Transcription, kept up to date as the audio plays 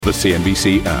The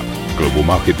CNBC app. Global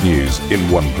market news in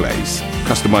one place.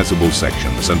 Customizable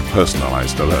sections and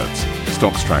personalized alerts.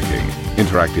 Stocks tracking,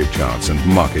 interactive charts and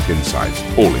market insights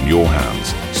all in your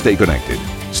hands. Stay connected.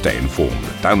 Stay informed.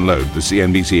 Download the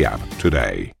CNBC app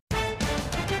today.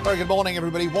 Very good morning,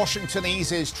 everybody. Washington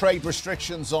eases trade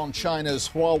restrictions on China's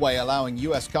Huawei, allowing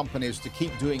U.S. companies to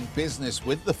keep doing business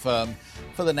with the firm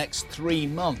for the next 3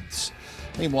 months.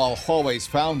 Meanwhile, Huawei's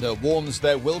founder warns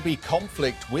there will be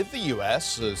conflict with the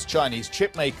U.S. as Chinese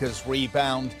chip makers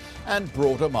rebound and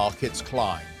broader markets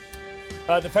climb.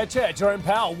 The Fed Chair, Jerome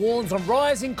Powell, warns on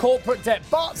rising corporate debt,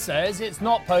 but says it's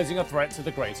not posing a threat to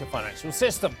the greater financial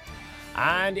system.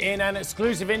 And in an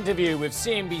exclusive interview with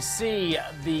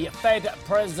CNBC, the Fed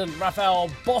President Raphael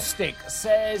Bostic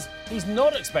says he's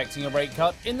not expecting a rate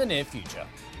cut in the near future.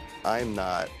 I'm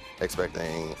not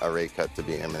expecting a rate cut to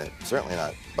be imminent, certainly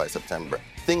not by September.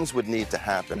 Things would need to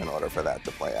happen in order for that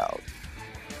to play out.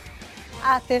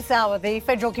 At this hour, the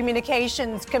Federal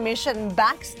Communications Commission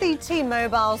backs the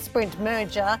T-Mobile Sprint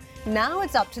merger. Now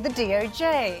it's up to the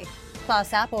DOJ.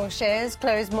 Plus, Apple shares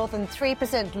closed more than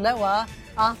 3% lower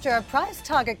after a price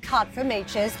target cut from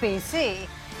HSBC.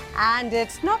 And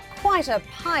it's not quite a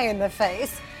pie in the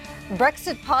face.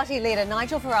 Brexit Party leader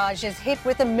Nigel Farage is hit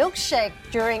with a milkshake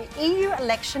during EU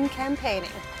election campaigning.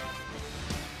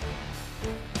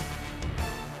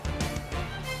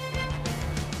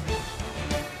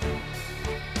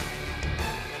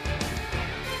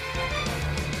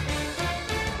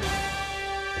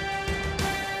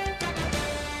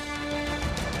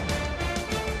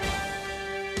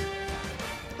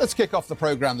 Let's kick off the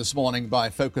program this morning by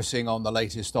focusing on the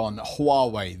latest on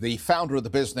Huawei. The founder of the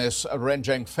business, Ren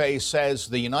Zhengfei, says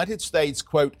the United States,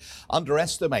 quote,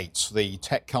 underestimates the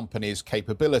tech company's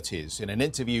capabilities. In an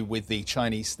interview with the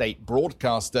Chinese state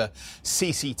broadcaster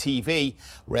CCTV,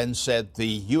 Ren said the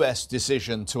U.S.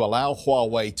 decision to allow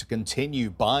Huawei to continue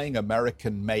buying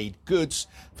American-made goods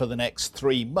for the next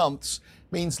 3 months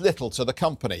means little to the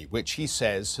company, which he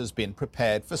says has been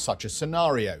prepared for such a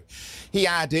scenario. He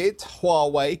added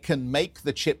Huawei can make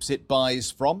the chips it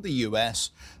buys from the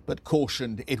US, but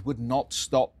cautioned it would not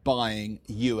stop buying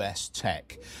US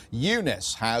tech.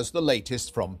 Eunice has the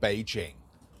latest from Beijing.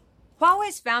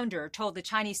 Huawei's founder told the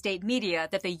Chinese state media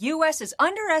that the U.S. is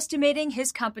underestimating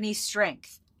his company's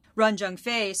strength. Ren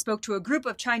Zhengfei spoke to a group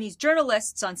of Chinese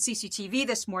journalists on CCTV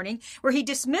this morning, where he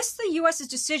dismissed the U.S.'s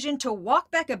decision to walk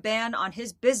back a ban on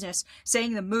his business,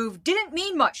 saying the move didn't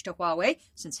mean much to Huawei,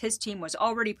 since his team was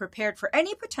already prepared for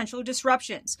any potential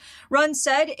disruptions. Ren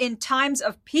said in times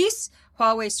of peace,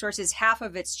 Huawei sources half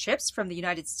of its chips from the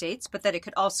United States, but that it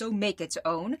could also make its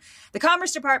own. The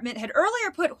Commerce Department had earlier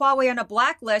put Huawei on a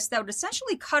blacklist that would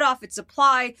essentially cut off its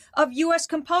supply of U.S.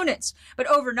 components. But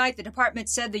overnight, the department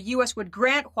said the U.S. would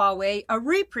grant Huawei a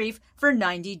reprieve for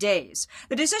 90 days.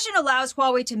 The decision allows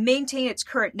Huawei to maintain its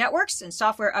current networks and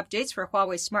software updates for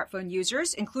Huawei smartphone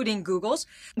users, including Google's.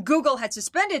 Google had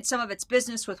suspended some of its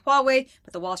business with Huawei,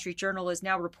 but the Wall Street Journal is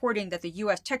now reporting that the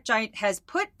U.S. tech giant has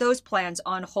put those plans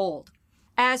on hold.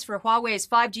 As for Huawei's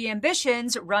 5G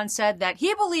ambitions, Ren said that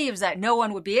he believes that no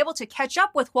one would be able to catch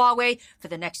up with Huawei for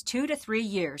the next 2 to 3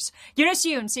 years. Eunice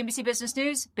Yoon, CNBC Business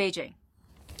News, Beijing.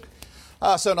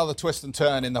 So another twist and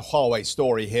turn in the Huawei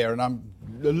story here, and I'm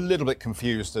a little bit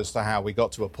confused as to how we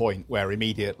got to a point where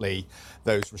immediately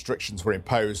those restrictions were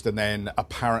imposed and then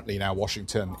apparently now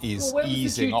Washington is easing off. Where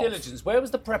was the due diligence? Where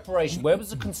was the preparation? Where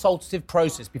was the consultative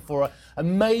process before a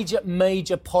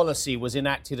major policy was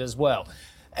enacted as well?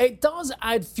 It does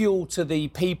add fuel to the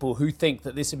people who think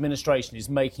that this administration is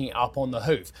making it up on the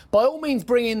hoof. By all means,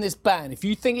 bring in this ban. If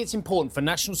you think it's important for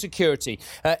national security,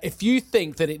 if you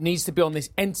think that it needs to be on this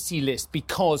entity list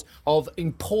because of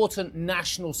important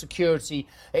national security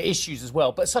issues as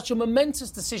well. But such a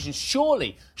momentous decision,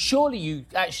 surely you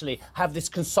actually have this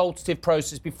consultative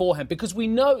process beforehand, because we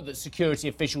know that security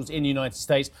officials in the United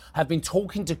States have been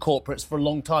talking to corporates for a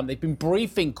long time. They've been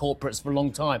briefing corporates for a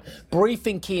long time,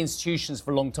 briefing key institutions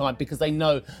for a long time, because they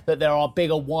know that there are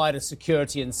bigger, wider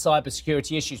security and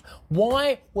cybersecurity issues.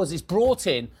 Why was this brought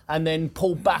in and then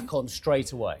pulled back on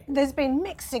straight away? There's been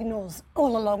mixed signals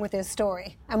all along with this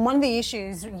story. And one of the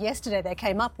issues yesterday that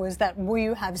came up was that will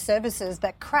you have services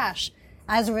that crash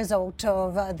as a result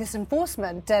of this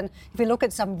enforcement. And if you look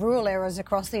at some rural areas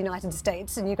across the United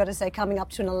States, and you've got to say coming up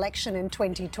to an election in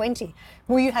 2020,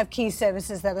 will you have key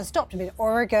services that are stopped? I mean,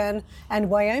 Oregon and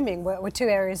Wyoming were two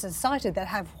areas as cited that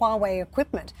have Huawei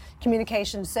equipment,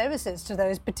 communication services to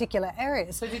those particular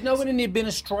areas. So did no one in the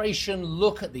administration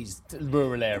look at these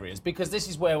rural areas? Because this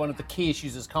is where one of the key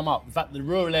issues has come up. In fact, the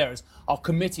rural areas are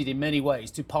committed in many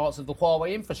ways to parts of the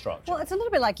Huawei infrastructure. Well, it's a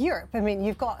little bit like Europe. I mean,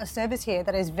 you've got a service here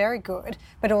that is very good, good,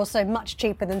 but also much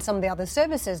cheaper than some of the other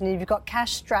services. And you've got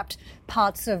cash-strapped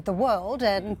parts of the world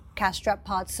and cash-strapped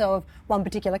parts of one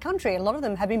particular country. A lot of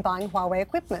them have been buying Huawei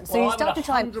equipment. So you start to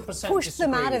try and push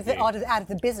them out of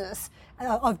the business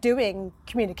of doing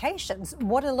communications.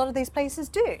 What do a lot of these places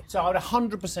do? So I would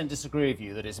 100% disagree with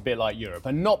you that it's a bit like Europe,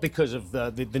 and not because of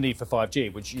the need for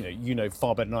 5G, which you know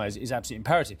far better than I is absolutely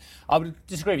imperative. I would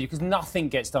disagree with you because nothing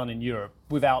gets done in Europe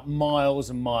without miles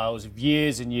and miles of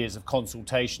years and years of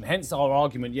consultation. Hence our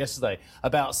argument yesterday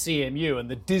about CMU and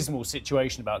the dismal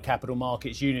situation about Capital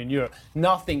Markets Union in Europe.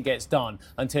 Nothing gets done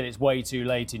until it's way too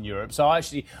late in Europe. So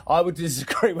actually, I would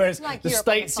disagree, whereas the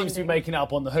States seems to be making it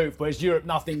up on the hoof, whereas Europe,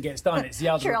 nothing gets done. It's the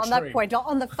other Sure, extreme. on that point,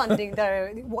 on the funding, though,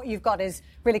 what you've got is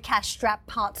really cash-strapped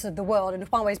parts of the world, and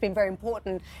Huawei's been very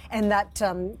important in that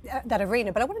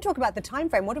arena. But I want to talk about the time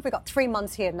frame. What have we got? 3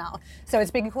 months here now. So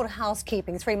it's being called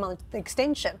housekeeping, 3-month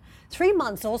extension. 3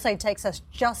 months also takes us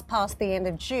just past the end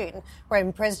of June,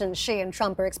 when President Xi and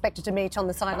Trump are expected to meet on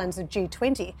the sidelines of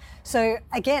G20. So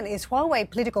again, is Huawei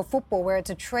political football where it's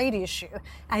a trade issue?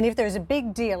 And if there's a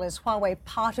big deal, is Huawei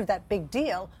part of that big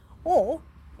deal? Or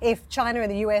if China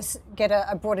and the US get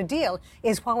a broader deal,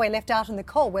 is Huawei left out in the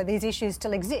cold where these issues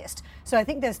still exist? So I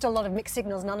think there's still a lot of mixed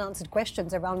signals and unanswered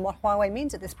questions around what Huawei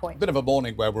means at this point. Bit of a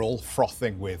morning where we're all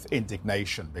frothing with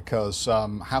indignation because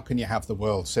how can you have the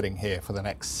world sitting here for the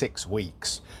next 6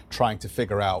 weeks trying to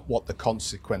figure out what the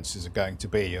consequences are going to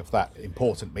be of that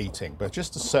important meeting? But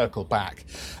just to circle back,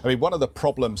 I mean, one of the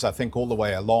problems I think all the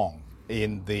way along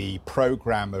in the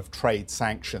program of trade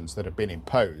sanctions that have been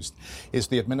imposed is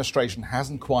the administration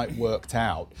hasn't quite worked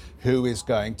out who is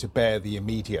going to bear the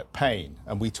immediate pain.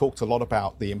 And we talked a lot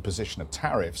about the imposition of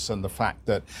tariffs and the fact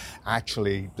that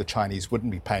actually the Chinese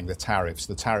wouldn't be paying the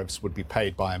tariffs would be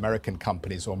paid by American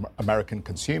companies or American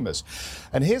consumers.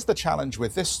 And here's the challenge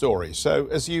with this story. So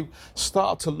as you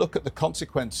start to look at the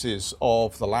consequences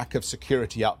of the lack of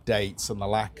security updates and the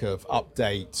lack of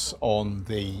updates on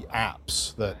the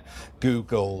apps that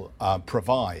Google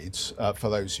provides for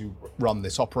those who run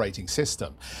this operating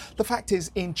system. The fact is,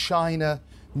 in China,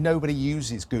 nobody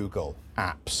uses Google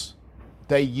apps.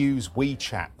 They use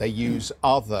WeChat, they use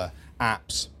other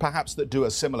apps, perhaps that do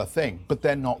a similar thing, but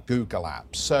they're not Google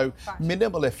apps. So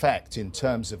minimal effect in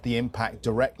terms of the impact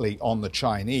directly on the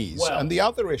Chinese. Well, and the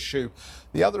other issue,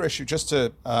 just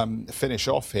to finish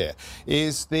off here,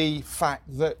 is the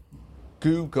fact that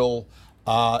Google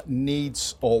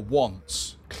needs or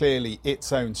wants clearly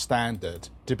its own standard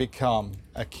to become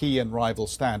a key and rival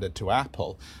standard to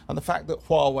Apple. And the fact that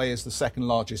Huawei is the second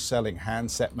largest selling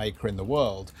handset maker in the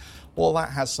world, well, that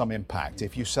has some impact.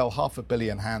 If you sell 500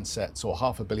 million handsets or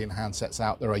 500 million handsets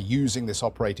out there are using this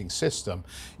operating system,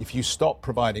 if you stop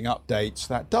providing updates,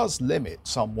 that does limit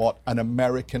somewhat an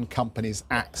American company's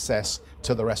access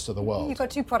to the rest of the world. You've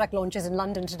got 2 product launches in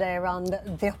London today around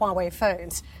the Huawei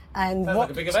phones. And Sounds like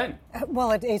a big event.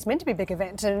 Well, it is meant to be a big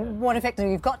event. And what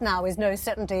effectively you've got now is no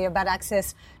certainty about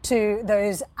access to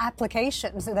those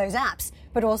applications, those apps,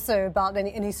 but also about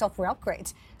any software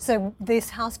upgrades. So this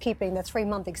housekeeping, the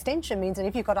 3-month extension, means that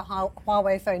if you've got a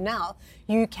Huawei phone now,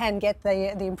 you can get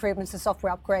the improvements, the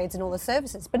software upgrades and all the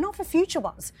services, but not for future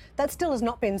ones. That still has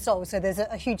not been solved, so there's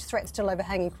a huge threat still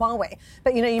overhanging Huawei.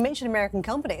 But, you mentioned American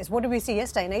companies. What did we see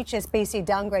yesterday? An HSBC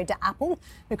downgrade to Apple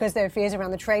because there are fears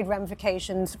around the trade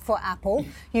ramifications for Apple.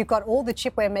 You've got all the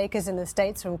chipware makers in the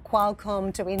States, from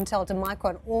Qualcomm to Intel to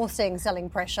Micron, all seeing selling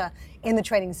pressure in the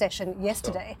trading session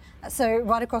yesterday. So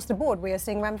right across the board, we are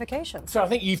seeing ramifications. So I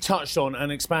think you've touched on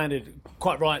and expanded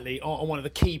quite rightly on one of the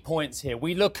key points here.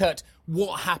 We look at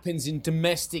what happens in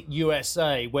domestic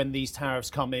USA when these tariffs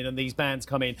come in and these bans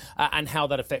come in and how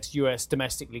that affects US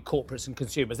domestically, corporates and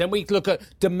consumers. Then we look at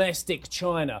domestic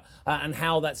China and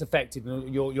how that's affected.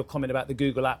 Your comment about the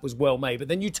Google app was well made. But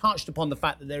then you touched upon the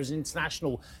fact that there is an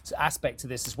international aspect to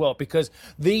this as well, because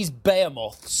these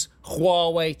behemoths,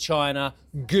 Huawei, China,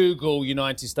 Google,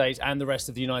 United States, and the rest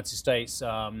of the United States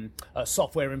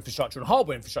software infrastructure and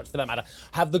hardware infrastructure, for that matter,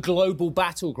 have the global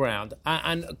battleground.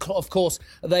 And of course,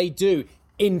 they do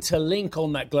interlink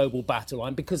on that global battle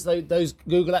line because those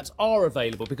Google apps are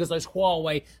available, because those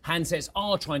Huawei handsets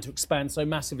are trying to expand so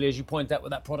massively, as you pointed out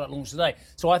with that product launch today.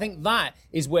 So I think that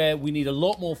is where we need a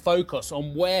lot more focus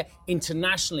on where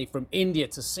internationally, from India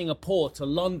to Singapore to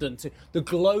London to the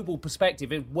global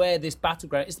perspective, is where this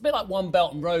battleground. It's a bit like One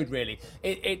Belt and Road, really.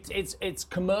 It's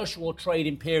commercial or trade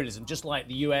imperialism, just like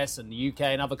the US and the UK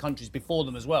and other countries before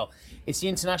them as well. It's the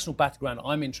international battleground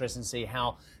I'm interested in see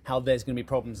how how there's going to be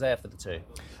problems there for the two.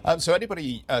 So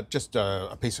anybody, just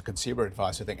a piece of consumer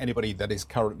advice, I think anybody that is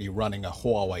currently running a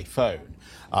Huawei phone,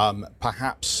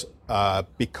 perhaps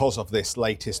because of this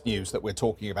latest news that we're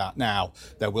talking about now,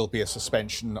 there will be a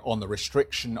suspension on the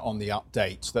restriction on the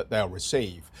updates that they'll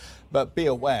receive. But be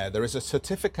aware, there is a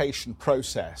certification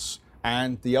process,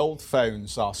 and the old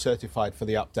phones are certified for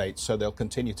the updates, so they'll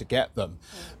continue to get them.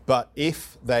 But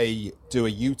if they do a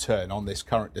U-turn on this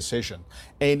current decision,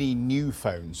 any new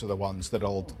phones are the ones that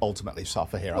will ultimately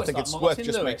suffer here. I think it's worth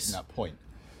just making that point.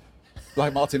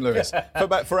 Like Martin Lewis.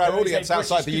 For our audience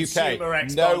outside the UK,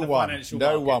 no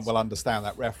one will understand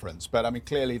that reference. But I mean,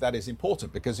 clearly that is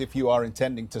important, because if you are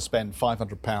intending to spend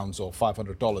 £500 or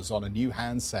 $500 on a new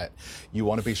handset, you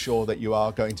want to be sure that you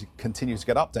are going to continue to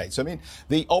get updates. I mean,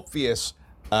 the obvious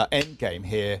end game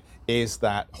here is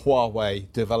that Huawei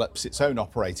develops its own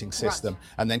operating system,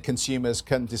 and then consumers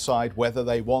can decide whether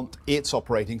they want its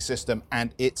operating system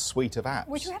and its suite of apps.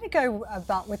 Which we had to go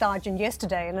about with Arjun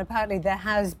yesterday, and apparently there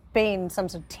has been some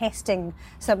sort of testing,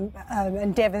 some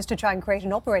endeavours to try and create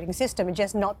an operating system, and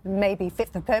just not maybe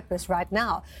fit for purpose right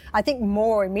now. I think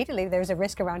more immediately there's a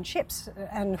risk around chips,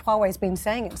 and Huawei's been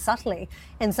saying it subtly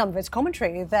in some of its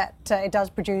commentary that it does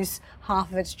produce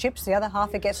half of its chips, the other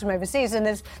half it gets from overseas, and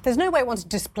there's no way it wants to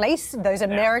displace those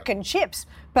American chips,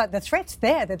 but the threat's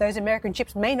there that those American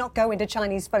chips may not go into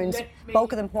Chinese phones,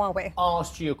 bulk of them Huawei.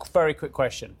 Ask you a very quick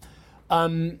question.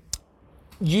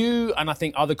 You and I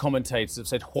think other commentators have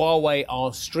said Huawei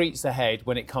are streets ahead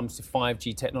when it comes to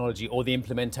 5G technology or the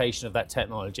implementation of that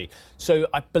technology. So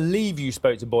I believe you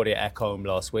spoke to Börje Ekholm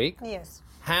last week. Yes.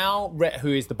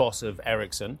 Who is the boss of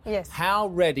Ericsson? Yes. How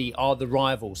ready are the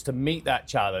rivals to meet that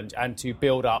challenge and to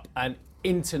build up an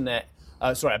internet?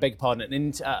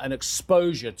 An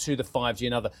exposure to the 5G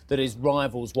and other that is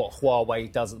rivals what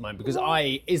Huawei does at the moment? Because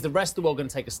is the rest of the world going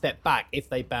to take a step back if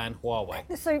they ban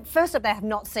Huawei? So first up, they have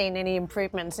not seen any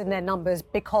improvements in their numbers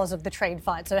because of the trade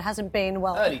fight. So it hasn't been,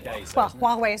 early days.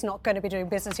 Huawei is not going to be doing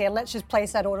business here. Let's just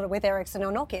place that order with Ericsson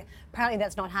or Nokia. Apparently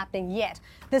that's not happening yet.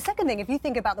 The second thing, if you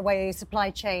think about the way supply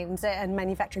chains and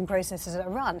manufacturing processes are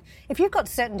run, if you've got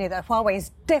certainty that Huawei is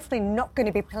definitely not going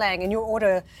to be playing and your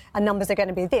order and numbers are going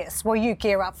to be this, well, you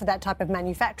gear up for that type of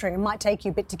manufacturing. It might take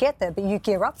you a bit to get there, but you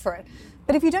gear up for it.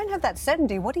 But if you don't have that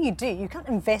certainty, what do? You can't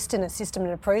invest in a system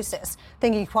and a process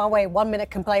thinking Huawei 1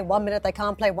 minute can play, 1 minute they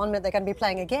can't play, 1 minute they're going to be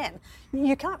playing again.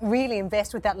 You can't really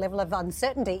invest with that level of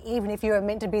uncertainty, even if you are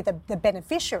meant to be the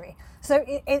beneficiary. So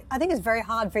I think it's very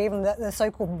hard for even the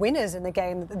so-called winners in the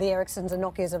game, the Ericssons and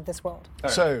Nokias of this world.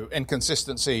 So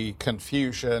inconsistency,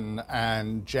 confusion,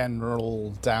 and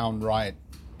general downright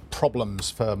problems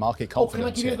for market confidence.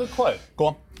 Can I give you a good quote? Go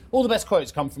on. All the best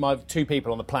quotes come from two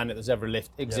people on the planet that's ever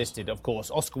existed, of course,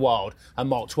 Oscar Wilde and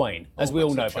Mark Twain, as we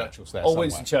all know.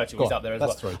 Winston Churchill was up there as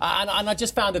well. And I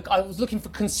just found I was looking for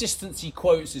consistency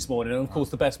quotes this morning, and of course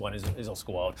the best one is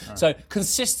Oscar Wilde. Right. So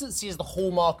consistency is the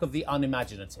hallmark of the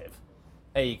unimaginative.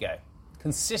 There you go.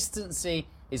 Consistency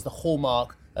is the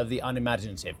hallmark of the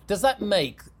unimaginative. Does that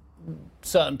make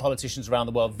certain politicians around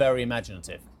the world very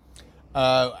imaginative?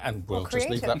 And we'll just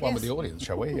leave that one with the audience,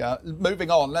 shall we?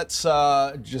 Moving on, let's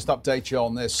just update you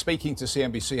on this. Speaking to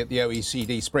CNBC at the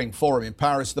OECD Spring Forum in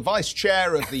Paris, the Vice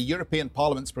Chair of the European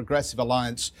Parliament's Progressive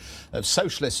Alliance of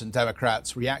Socialists and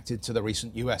Democrats reacted to the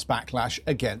recent US backlash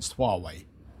against Huawei.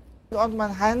 On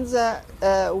one hand,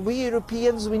 we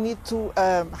Europeans, we need to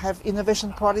have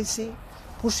innovation policy,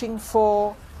 pushing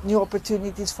for new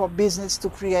opportunities for business to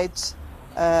create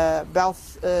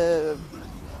wealth,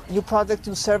 new product,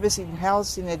 new service in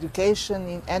health, in education,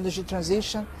 in energy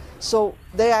transition. So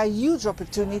there are huge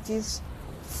opportunities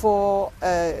for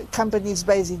companies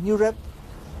based in Europe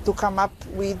to come up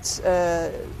with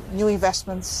new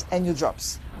investments and new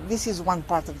jobs. This is one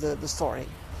part of the story.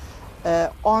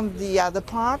 On the other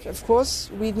part, of course,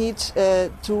 we need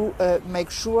to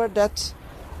make sure that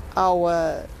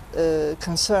our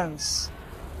concerns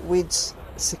with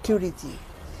security,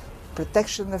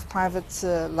 protection of private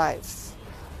life,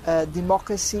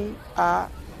 democracy are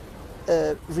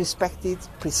respected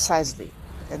precisely.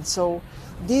 And so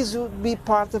this would be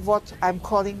part of what I'm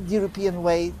calling the European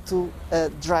way to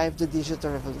drive the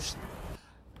digital revolution.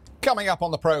 Coming up on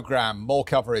the programme, more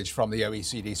coverage from the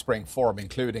OECD Spring Forum,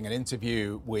 including an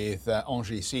interview with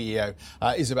Engie CEO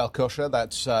Isabelle Kusher.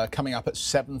 That's coming up at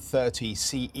 7:30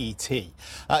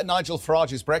 CET. Nigel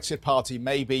Farage's Brexit party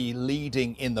may be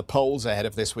leading in the polls ahead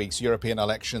of this week's European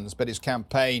elections, but his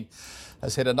campaign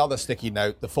has hit another sticky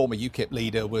note. The former UKIP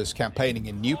leader was campaigning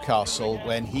in Newcastle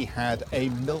when he had a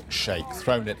milkshake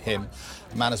thrown at him.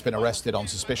 The man has been arrested on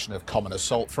suspicion of common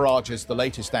assault. Farage is the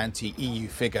latest anti-EU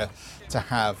figure to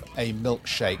have a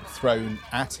milkshake thrown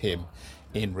at him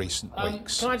in recent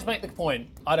weeks. Can I just make the point?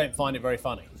 I don't find it very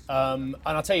funny. And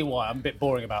I'll tell you why. I'm a bit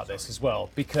boring about this as well,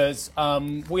 because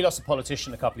we lost a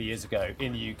politician a couple of years ago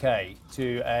in the UK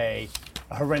to a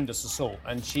horrendous assault,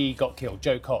 and she got killed,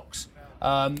 Jo Cox.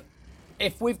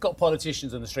 If we've got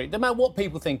politicians on the street, no matter what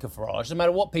people think of Farage, no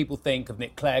matter what people think of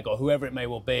Nick Clegg or whoever it may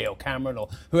well be, or Cameron or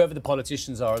whoever the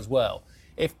politicians are as well,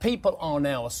 if people are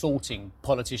now assaulting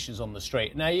politicians on the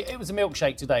street, now it was a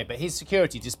milkshake today, but his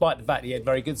security, despite the fact he had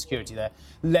very good security there,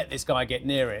 let this guy get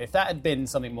near it. If that had been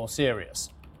something more serious,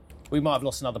 we might have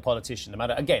lost another politician. No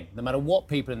matter what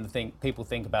people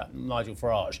think about Nigel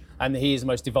Farage, and he is the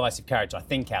most divisive character I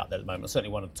think out there at the moment,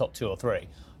 certainly one of the top 2 or 3.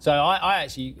 So I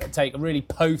actually take a really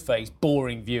po-faced,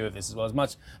 boring view of this as well. As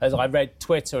much as I read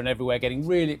Twitter and everywhere getting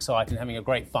really excited and having a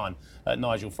great fun at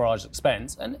Nigel Farage's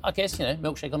expense, and I guess,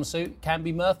 milkshake on a suit can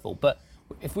be mirthful, but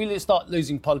if we start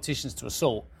losing politicians to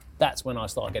assault, that's when I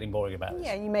start getting boring about it.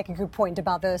 Yeah, you make a good point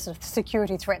about the sort of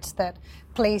security threats that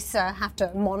police have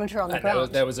to monitor on the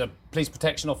ground. There was a police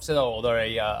protection officer or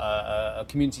a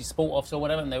community support officer or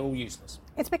whatever, and they're all useless.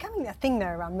 It's becoming a thing, though,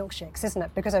 around milkshakes, isn't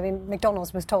it? Because,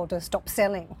 McDonald's was told to stop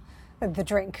selling the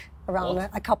drink around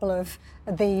a couple of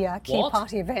the key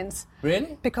party events.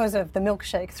 Really? Because of the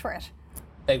milkshake threat.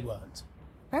 They weren't.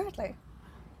 Apparently.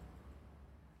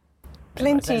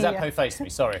 Plenty. Is that po-faced to me?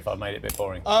 Sorry if I made it a bit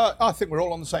boring. I think we're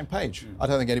all on the same page. I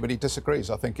don't think anybody disagrees.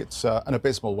 I think it's an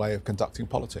abysmal way of conducting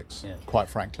politics, quite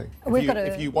frankly.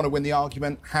 If you want to win the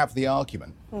argument, have the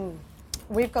argument.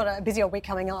 We've got a busier week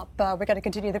coming up. We're going to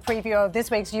continue the preview of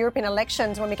this week's European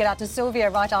elections when we get out to Sylvia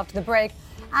right after the break.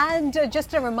 And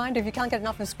just a reminder, if you can't get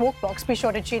enough of Squawk Box, be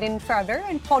sure to tune in for our very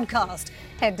own podcast.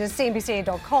 Head to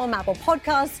cnbc.com, Apple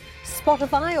Podcasts,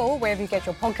 Spotify, or wherever you get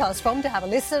your podcasts from to have a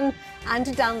listen and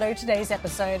to download today's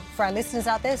episode. For our listeners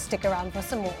out there, stick around for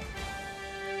some more.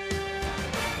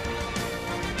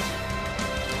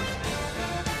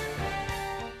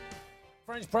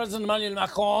 French President Emmanuel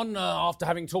Macron, after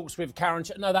having talks with Karen...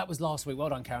 No, that was last week. Well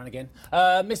done, Karen, again.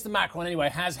 Mr Macron, anyway,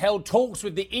 has held talks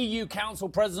with the EU Council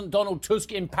President Donald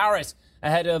Tusk in Paris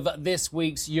ahead of this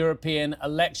week's European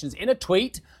elections. In a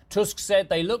tweet, Tusk said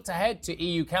they looked ahead to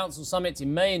EU Council summits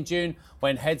in May and June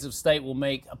when heads of state will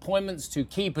make appointments to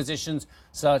key positions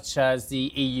such as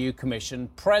the EU Commission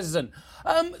President.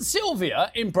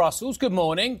 Sylvia in Brussels, good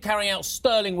morning, carrying out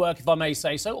sterling work, if I may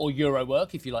say so, or Euro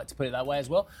work, if you like to put it that way as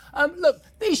well. Look,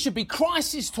 these should be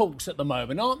crisis talks at the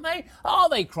moment, aren't they? Are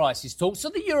they crisis talks? So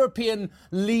the European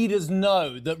leaders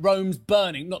know that Rome's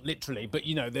burning, not literally, but,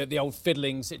 the old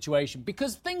fiddling situation,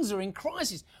 because things are in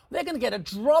crisis. They're going to get a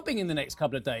drubbing in the next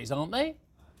couple of days, aren't they?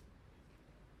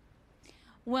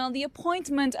 Well, the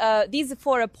appointment, these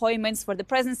 4 appointments for the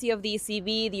presidency of the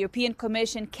ECB, the European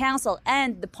Commission, Council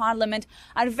and the Parliament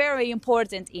are very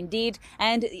important indeed,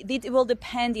 and it will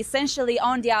depend essentially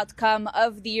on the outcome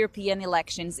of the European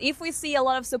elections. If we see a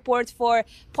lot of support for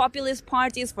populist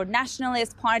parties, for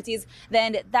nationalist parties,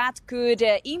 then that could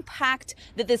impact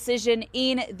the decision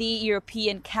in the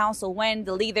European Council when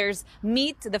the leaders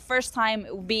meet, the first time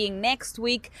being next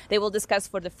week. They will discuss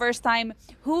for the first time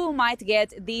who might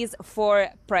get these 4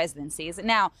 presidencies.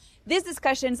 Now, these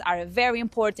discussions are very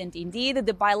important indeed.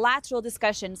 The bilateral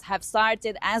discussions have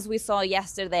started, as we saw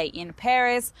yesterday in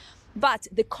Paris. But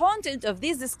the content of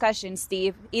these discussions,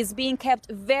 Steve, is being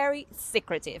kept very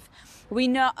secretive. We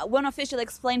know, one official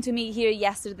explained to me here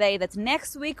yesterday that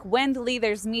next week, when the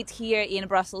leaders meet here in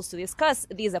Brussels to discuss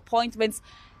these appointments,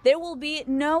 there will be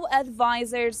no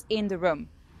advisors in the room.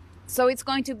 So it's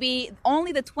going to be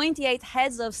only the 28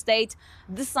 heads of state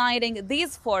deciding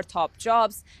these 4 top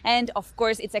jobs. And of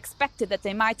course, it's expected that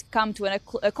they might come to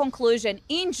a conclusion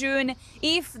in June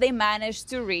if they manage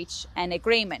to reach an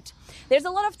agreement. There's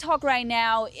a lot of talk right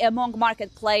now among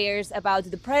market players about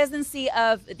the presidency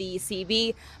of the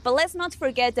ECB, but let's not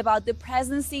forget about the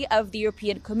presidency of the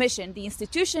European Commission, the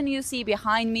institution you see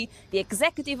behind me, the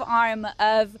executive arm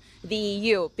of the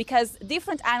EU, because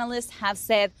different analysts have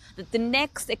said that the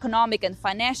next economic and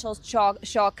financial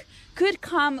shock could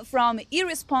come from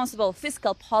irresponsible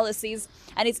fiscal policies,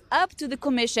 and it's up to the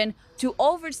Commission to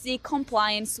oversee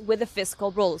compliance with the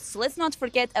fiscal rules. So let's not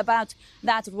forget about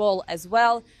that role as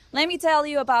well. Let me tell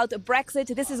you about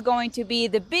Brexit. This is going to be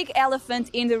the big elephant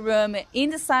in the room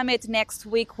in the summit next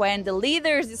week when the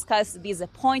leaders discuss these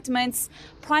appointments.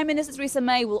 Prime Minister Theresa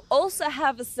May will also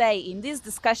have a say in these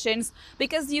discussions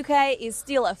because the UK is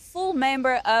still a full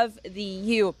member of the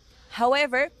EU.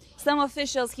 However, some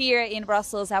officials here in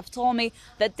Brussels have told me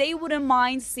that they wouldn't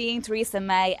mind seeing Theresa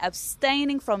May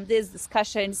abstaining from these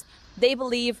discussions. They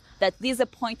believe that these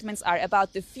appointments are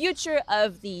about the future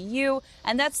of the EU,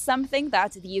 and that's something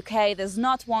that the UK does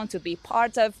not want to be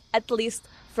part of, at least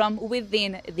from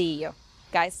within the EU.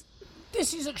 guys.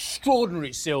 This is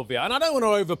extraordinary, Sylvia, and I don't want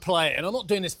to overplay it, and I'm not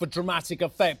doing this for dramatic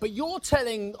effect, but you're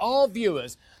telling our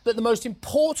viewers that the most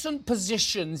important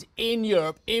positions in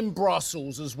Europe, in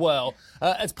Brussels as well,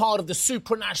 as part of the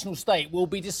supranational state, will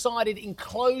be decided in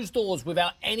closed doors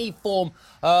without any form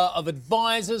of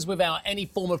advisors, without any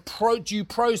form of due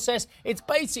process. It's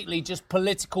basically just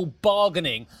political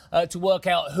bargaining to work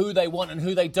out who they want and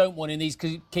who they don't want in these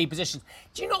key positions.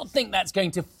 Do you not think that's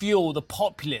going to fuel the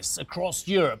populists across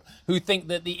Europe who think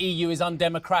that the EU is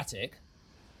undemocratic?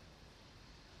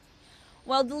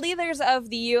 Well, the leaders of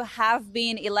the EU have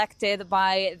been elected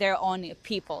by their own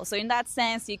people. So in that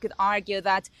sense, you could argue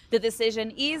that the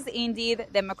decision is indeed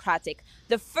democratic.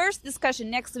 The first discussion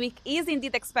next week is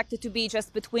indeed expected to be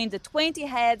just between the 28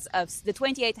 heads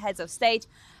of state.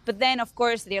 But then, of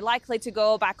course, they're likely to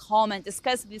go back home and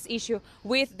discuss this issue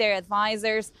with their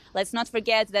advisors. Let's not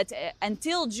forget that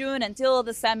until June, until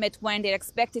the summit, when they're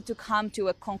expected to come to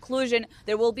a conclusion,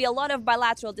 there will be a lot of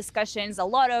bilateral discussions, a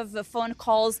lot of phone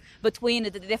calls between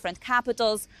the different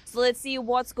capitals. So let's see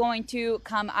what's going to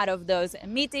come out of those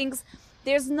meetings.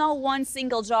 There's no one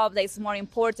single job that is more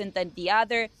important than the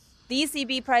other. The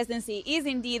ECB presidency is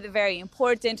indeed very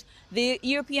important. The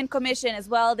European Commission as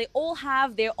well, they all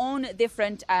have their own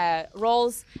different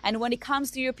roles. And when it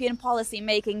comes to European policy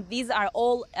making, these are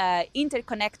all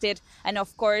interconnected. And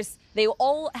of course, they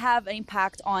all have an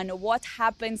impact on what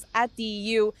happens at the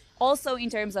EU, also in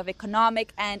terms of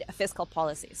economic and fiscal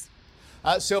policies.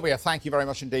 Sylvia, thank you very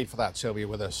much indeed for that. Sylvia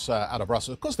with us out of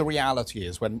Brussels. Of course, the reality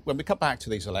is when we come back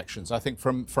to these elections, I think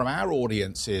from our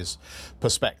audience's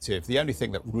perspective, the only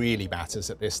thing that really matters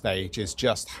at this stage is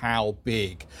just how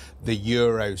big the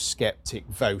Eurosceptic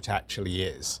vote actually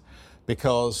is.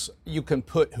 Because you can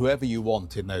put whoever you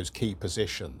want in those key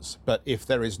positions, but if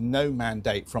there is no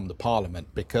mandate from the Parliament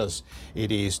because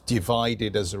it is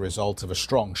divided as a result of a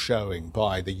strong showing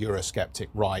by the Eurosceptic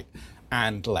right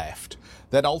and left,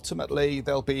 then ultimately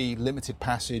there'll be limited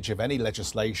passage of any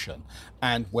legislation.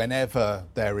 And whenever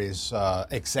there is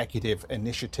executive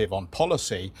initiative on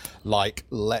policy, like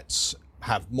let's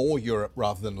have more Europe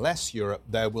rather than less Europe,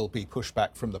 there will be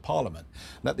pushback from the Parliament.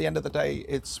 And at the end of the day,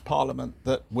 it's Parliament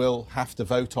that will have to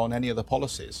vote on any of the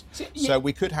policies. So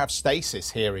we could have stasis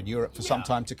here in Europe for some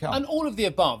time to come. And all of the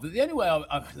above. The only way,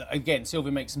 again,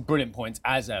 Sylvia makes some brilliant points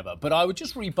as ever, but I would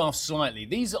just rebuff slightly.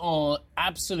 These are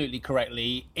absolutely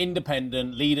correctly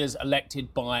independent leaders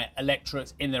elected by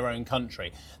electorates in their own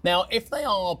country. Now, if they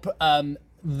are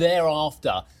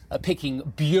thereafter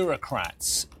picking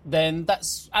bureaucrats, then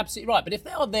that's absolutely right. But if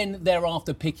they are then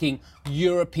thereafter picking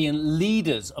European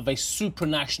leaders of a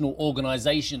supranational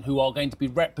organisation who are going to be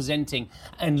representing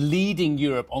and leading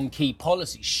Europe on key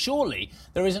policies, surely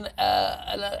there is an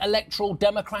electoral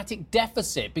democratic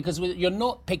deficit, because you're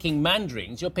not picking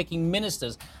mandarins, you're picking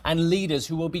ministers and leaders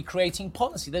who will be creating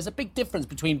policy. There's a big difference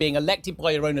between being elected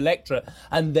by your own electorate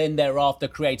and then thereafter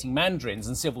creating mandarins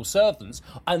and civil servants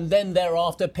and then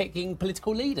thereafter picking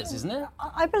political leaders, isn't it?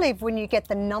 I believe when you get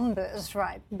the numbers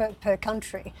right per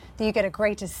country, that you get a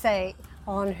greater say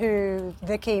on who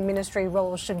the key ministry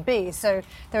roles should be. So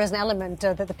there is an element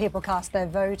that the people cast their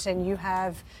vote and you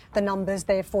have the numbers,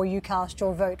 therefore you cast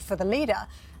your vote for the leader.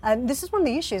 And this is one of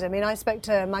the issues. I mean, I spoke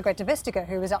to Margrethe Vestager,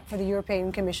 who was up for the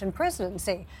European Commission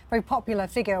presidency, very popular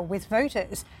figure with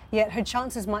voters, yet her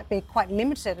chances might be quite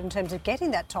limited in terms of getting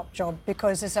that top job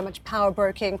because there's so much power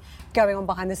broking going on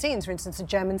behind the scenes. For instance, the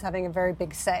Germans having a very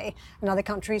big say and other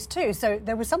countries too. So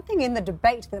there was something in the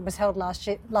debate that was held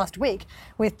last week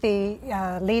with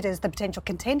the leaders, the potential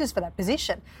contenders for that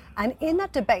position. And in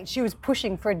that debate, she was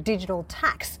pushing for a digital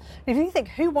tax. If you think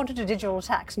who wanted a digital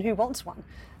tax and who wants one?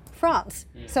 France.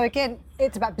 So again,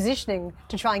 it's about positioning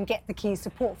to try and get the key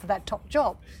support for that top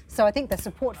job. So I think the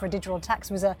support for a digital tax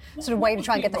was a sort of way to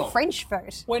try and get the French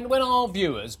vote. When our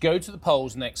viewers go to the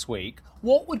polls next week,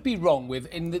 what would be wrong with,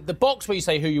 in the box where you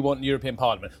say who you want in the European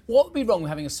Parliament, what would be wrong with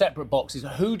having a separate box? Is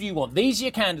who do you want? These are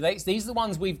your candidates. These are the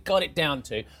ones we've got it down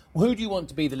to. Who do you want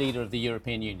to be the leader of the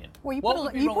European Union? Well, you put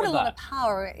a lot of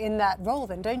power in that role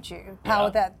then, don't you? Power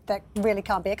that really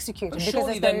can't be executed. But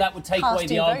surely then that would take away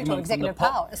the argument from the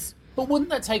powers. But wouldn't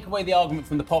that take away the argument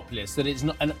from the populace that it's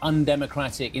not an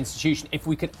undemocratic institution if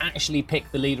we could actually pick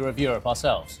the leader of Europe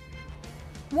ourselves?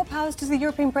 What powers does the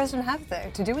European president have, though,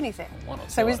 to do anything?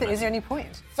 So is there any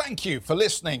point? Thank you for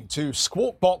listening to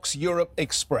Squawk Box Europe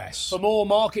Express. For more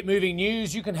market-moving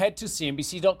news, you can head to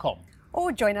cnbc.com.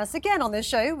 Or join us again on the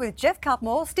show with Jeff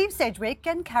Cutmore, Steve Sedgwick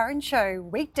and Karen Cho,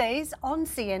 weekdays on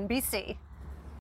CNBC.